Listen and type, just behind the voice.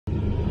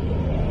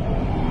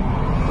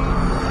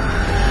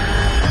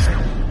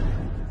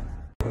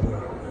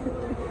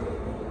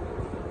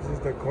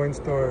coin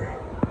store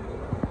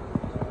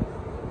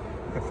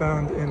I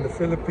found in the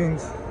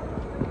Philippines.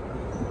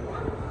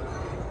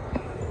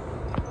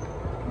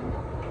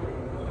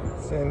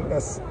 It's in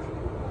SM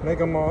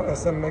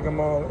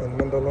Megamall in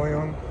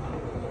Mandaluyong.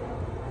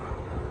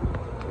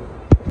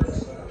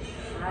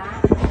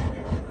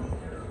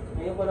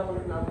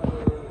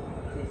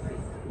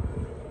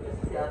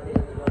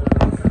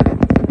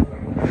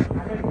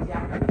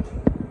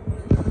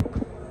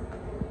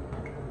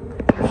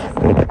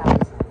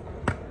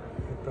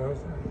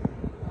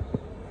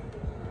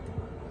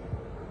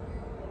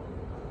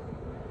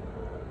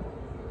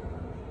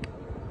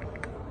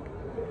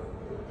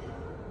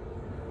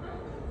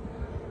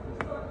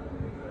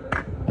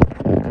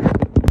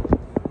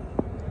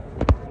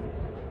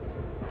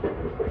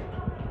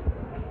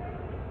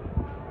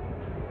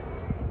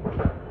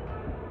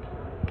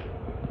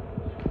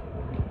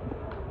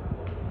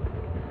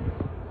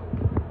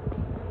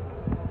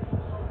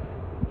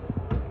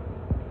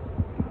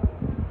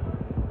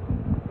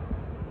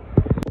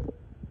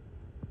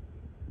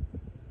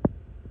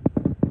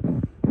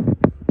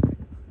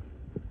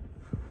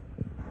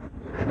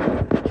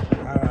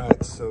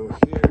 So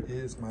here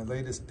is my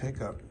latest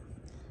pickup.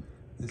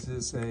 This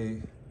is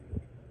a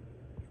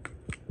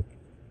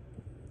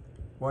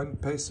 1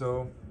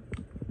 peso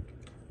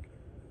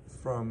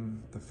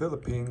from the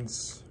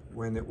Philippines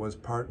when it was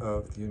part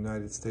of the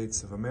United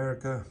States of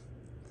America.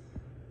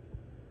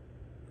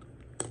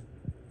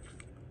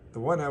 The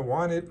one I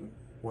wanted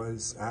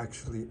was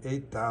actually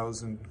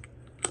 8,000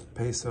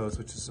 pesos,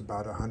 which is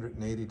about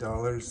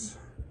 $180.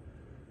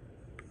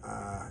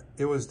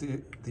 It was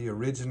the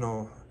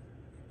original.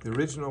 The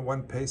original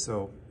 1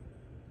 peso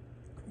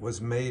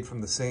was made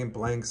from the same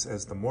blanks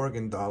as the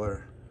Morgan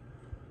dollar,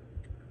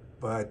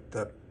 but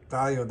the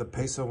value of the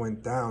peso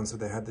went down, so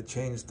they had to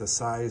change the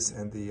size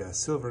and the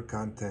silver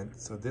content.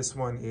 So this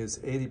one is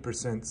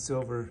 80%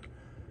 silver,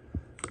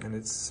 and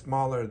it's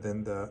smaller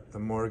than the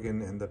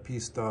Morgan and the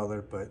peace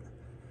dollar, but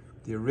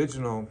the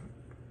original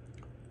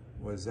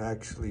was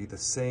actually the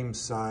same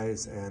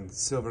size and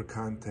silver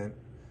content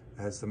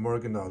as the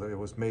Morgan dollar. It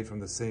was made from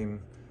the same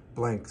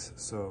blanks.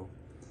 So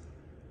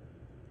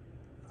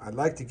I'd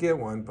like to get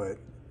one, but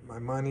my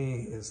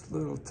money is a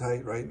little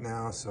tight right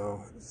now,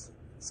 so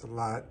it's a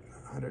lot,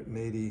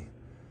 180,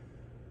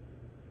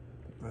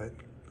 but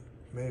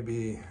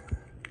maybe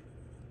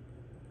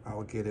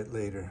I'll get it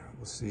later.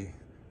 We'll see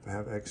if I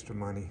have extra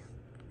money.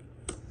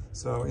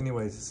 So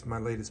anyways, this is my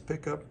latest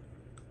pickup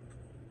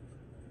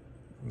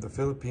from the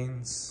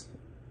Philippines.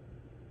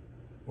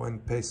 1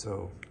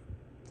 peso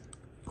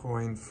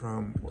coin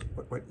from,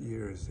 what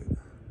year is it?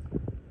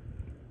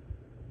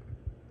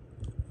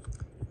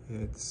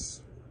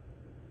 It's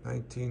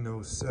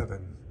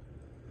 1907.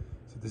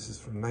 So this is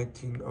from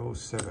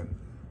 1907.